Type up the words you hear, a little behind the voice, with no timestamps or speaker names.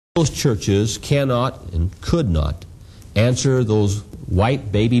Those churches cannot and could not answer those white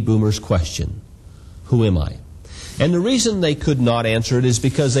baby boomers' question, who am I? And the reason they could not answer it is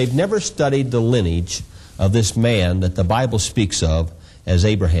because they've never studied the lineage of this man that the Bible speaks of as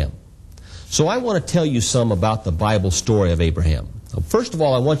Abraham. So I want to tell you some about the Bible story of Abraham. First of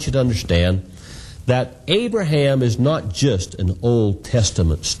all, I want you to understand that Abraham is not just an Old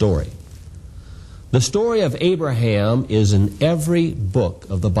Testament story. The story of Abraham is in every book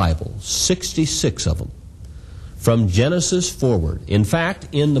of the Bible, 66 of them, from Genesis forward. In fact,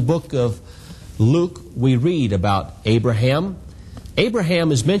 in the book of Luke, we read about Abraham.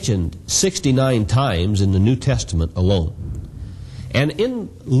 Abraham is mentioned 69 times in the New Testament alone. And in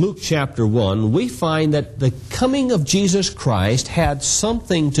Luke chapter 1, we find that the coming of Jesus Christ had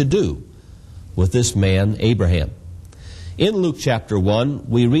something to do with this man, Abraham. In Luke chapter 1,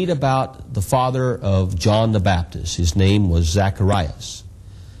 we read about the father of John the Baptist. His name was Zacharias.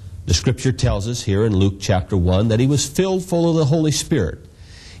 The Scripture tells us here in Luke chapter 1 that he was filled full of the Holy Spirit.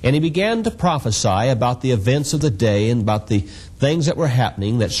 And he began to prophesy about the events of the day and about the things that were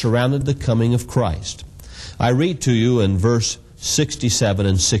happening that surrounded the coming of Christ. I read to you in verse 67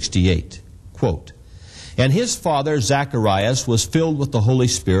 and 68, quote, "And his father Zacharias was filled with the Holy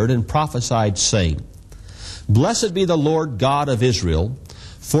Spirit and prophesied, saying, Blessed be the Lord God of Israel,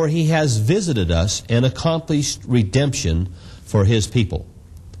 for he has visited us and accomplished redemption for his people."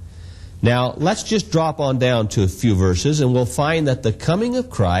 Now, let's just drop on down to a few verses, and we'll find that the coming of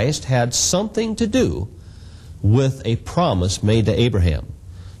Christ had something to do with a promise made to Abraham.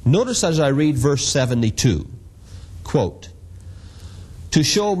 Notice as I read verse 72, quote, "To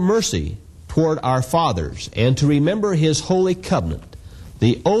show mercy toward our fathers, and to remember his holy covenant,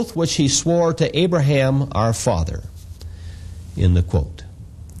 the oath which he swore to Abraham our father." End the quote.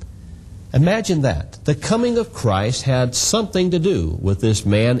 Imagine that. The coming of Christ had something to do with this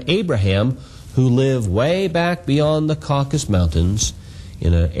man, Abraham, who lived way back beyond the Caucasus Mountains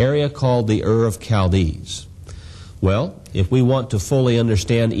in an area called the Ur of Chaldees. Well, if we want to fully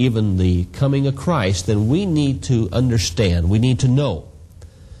understand even the coming of Christ, then we need to understand, we need to know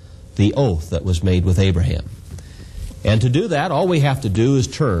the oath that was made with Abraham. And to do that, all we have to do is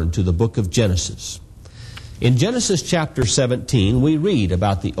turn to the book of Genesis. In Genesis chapter 17, we read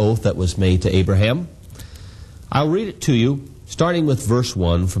about the oath that was made to Abraham. I'll read it to you, starting with verse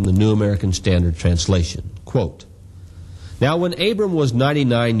 1 from the New American Standard Translation. Quote, "Now when Abram was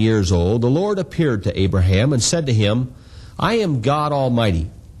 99 years old, the Lord appeared to Abraham and said to him, I am God Almighty.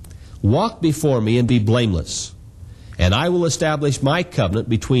 Walk before me and be blameless. And I will establish my covenant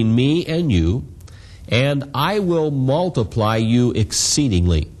between me and you, and I will multiply you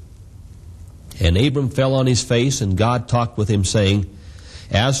exceedingly. And Abram fell on his face, and God talked with him, saying,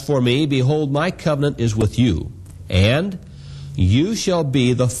 As for me, behold, my covenant is with you, and you shall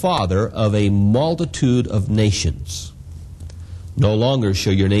be the father of a multitude of nations. No longer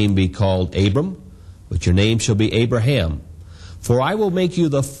shall your name be called Abram, but your name shall be Abraham. For I will make you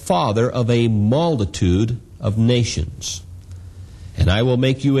the father of a multitude of nations. And I will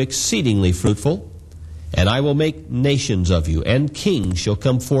make you exceedingly fruitful, and I will make nations of you, and kings shall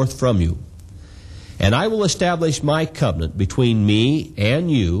come forth from you. And I will establish my covenant between me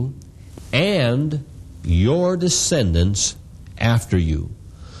and you, and your descendants after you,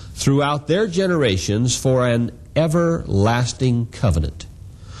 throughout their generations for an everlasting covenant,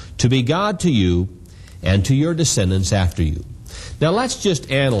 to be God to you and to your descendants after you." Now let's just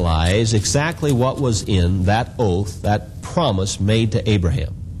analyze exactly what was in that oath, that promise made to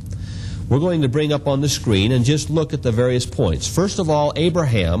Abraham. We're going to bring up on the screen and just look at the various points. First of all,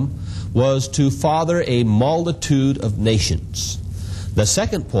 Abraham was to father a multitude of nations. The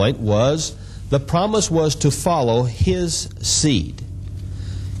second point was the promise was to follow his seed.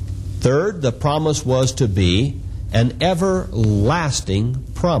 Third, the promise was to be an everlasting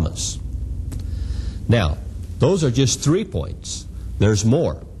promise. Now, those are just 3 points. There's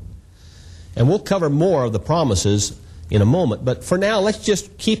more. And we'll cover more of the promises in a moment, but for now, let's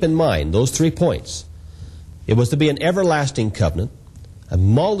just keep in mind those 3 points. It was to be an everlasting covenant. A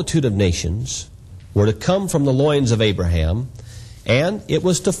multitude of nations were to come from the loins of Abraham, and it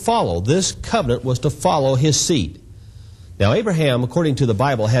was to follow. This covenant was to follow his seed. Now, Abraham, according to the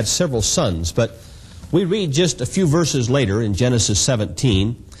Bible, had several sons, but we read just a few verses later in Genesis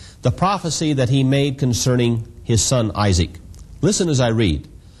 17 the prophecy that he made concerning his son Isaac. Listen as I read.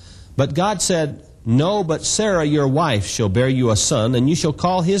 "But God said, No, but Sarah your wife shall bear you a son, and you shall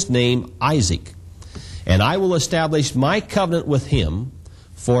call his name Isaac. And I will establish my covenant with him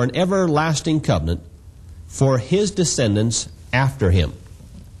for an everlasting covenant for his descendants after him."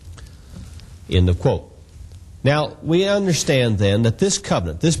 End of quote. Now, we understand then that this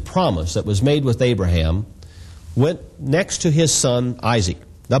covenant, this promise that was made with Abraham, went next to his son Isaac.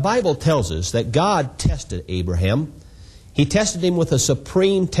 The Bible tells us that God tested Abraham. He tested him with a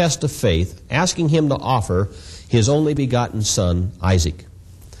supreme test of faith, asking him to offer his only begotten son, Isaac.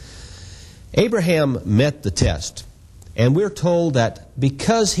 Abraham met the test, and we're told that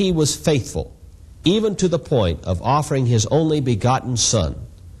because he was faithful, even to the point of offering his only begotten son,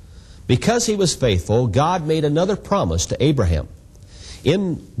 because he was faithful, God made another promise to Abraham.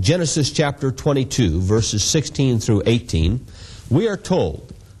 In Genesis chapter 22, verses 16 through 18, we are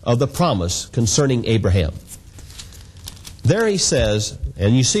told of the promise concerning Abraham. There he says,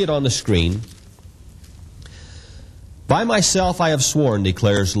 and you see it on the screen, "By myself I have sworn,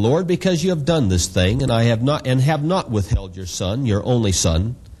 declares the Lord, because you have done this thing, and have not withheld your son, your only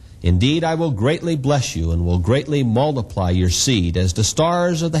son. Indeed, I will greatly bless you, and will greatly multiply your seed as the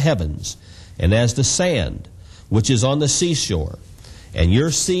stars of the heavens, and as the sand which is on the seashore. And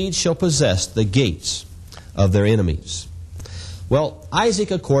your seed shall possess the gates of their enemies." Well,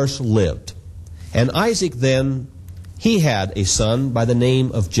 Isaac, of course, lived. And Isaac then, he had a son by the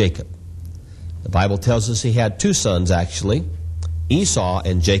name of Jacob. The Bible tells us he had two sons, actually, Esau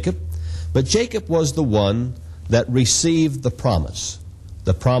and Jacob. But Jacob was the one that received the promise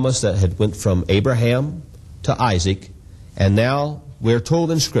that had went from Abraham to Isaac, and now we're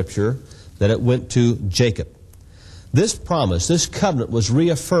told in Scripture that it went to Jacob. This promise, this covenant, was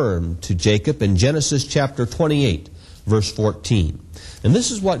reaffirmed to Jacob in Genesis chapter 28, verse 14. And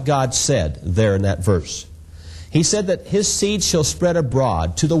this is what God said there in that verse. He said that his seed shall spread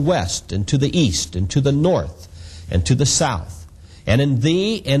abroad to the west and to the east and to the north and to the south. And in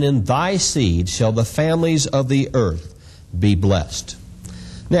thee and in thy seed shall the families of the earth be blessed.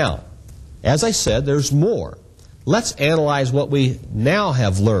 Now, as I said, there's more. Let's analyze what we now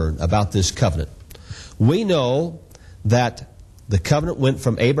have learned about this covenant. We know that the covenant went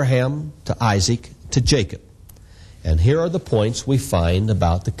from Abraham to Isaac to Jacob. And here are the points we find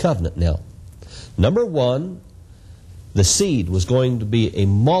about the covenant now. Number one, the seed was going to be a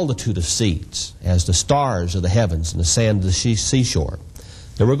multitude of seeds, as the stars of the heavens and the sand of the seashore.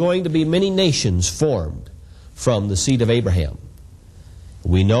 There were going to be many nations formed from the seed of Abraham.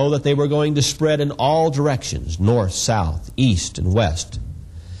 We know that they were going to spread in all directions, north, south, east, and west.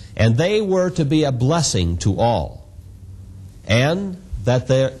 And they were to be a blessing to all. And that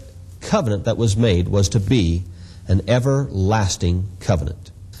their covenant that was made was to be an everlasting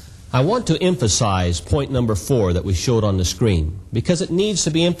covenant. I want to emphasize point number 4 that we showed on the screen, because it needs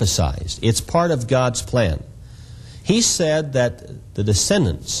to be emphasized. It's part of God's plan. He said that the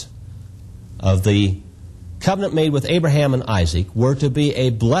descendants of the covenant made with Abraham and Isaac were to be a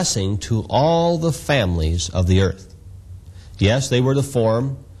blessing to all the families of the earth. Yes, they were to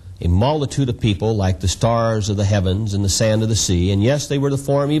form a multitude of people like the stars of the heavens and the sand of the sea. And yes, they were to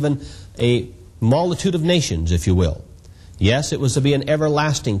form even a multitude of nations, if you will. Yes, it was to be an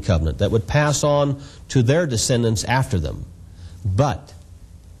everlasting covenant that would pass on to their descendants after them. But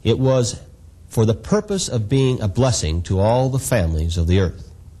it was for the purpose of being a blessing to all the families of the earth.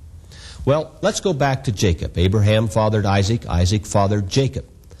 Well, let's go back to Jacob. Abraham fathered Isaac. Isaac fathered Jacob.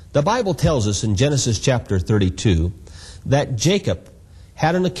 The Bible tells us in Genesis chapter 32 that Jacob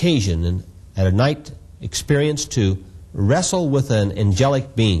had an occasion and at a night experience to wrestle with an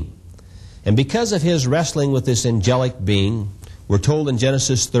angelic being. And because of his wrestling with this angelic being, we're told in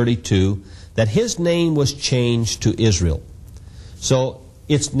Genesis 32 that his name was changed to Israel. So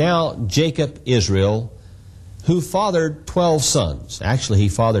it's now Jacob Israel, who fathered 12 sons. Actually, he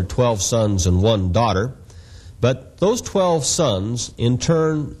fathered 12 sons and one daughter. But those 12 sons, in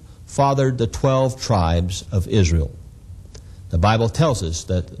turn, fathered the 12 tribes of Israel. The Bible tells us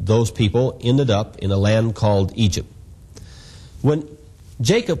that those people ended up in a land called Egypt. When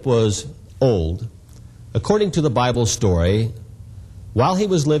Jacob was old, according to the Bible story, while he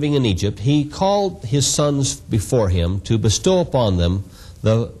was living in Egypt, he called his sons before him to bestow upon them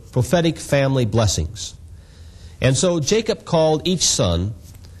the prophetic family blessings. And so Jacob called each son,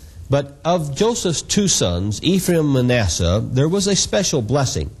 but of Joseph's 2 sons, Ephraim and Manasseh, there was a special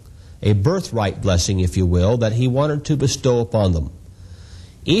blessing, a birthright blessing, if you will, that he wanted to bestow upon them.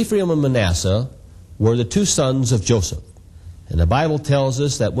 Ephraim and Manasseh were the 2 sons of Joseph. And the Bible tells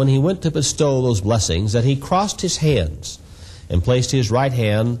us that when he went to bestow those blessings, that he crossed his hands and placed his right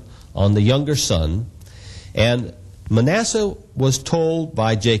hand on the younger son. And Manasseh was told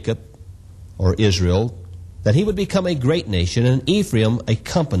by Jacob, or Israel, that he would become a great nation, and Ephraim a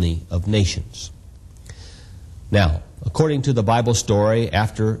company of nations. Now, according to the Bible story,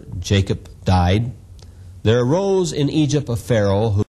 after Jacob died, there arose in Egypt a Pharaoh who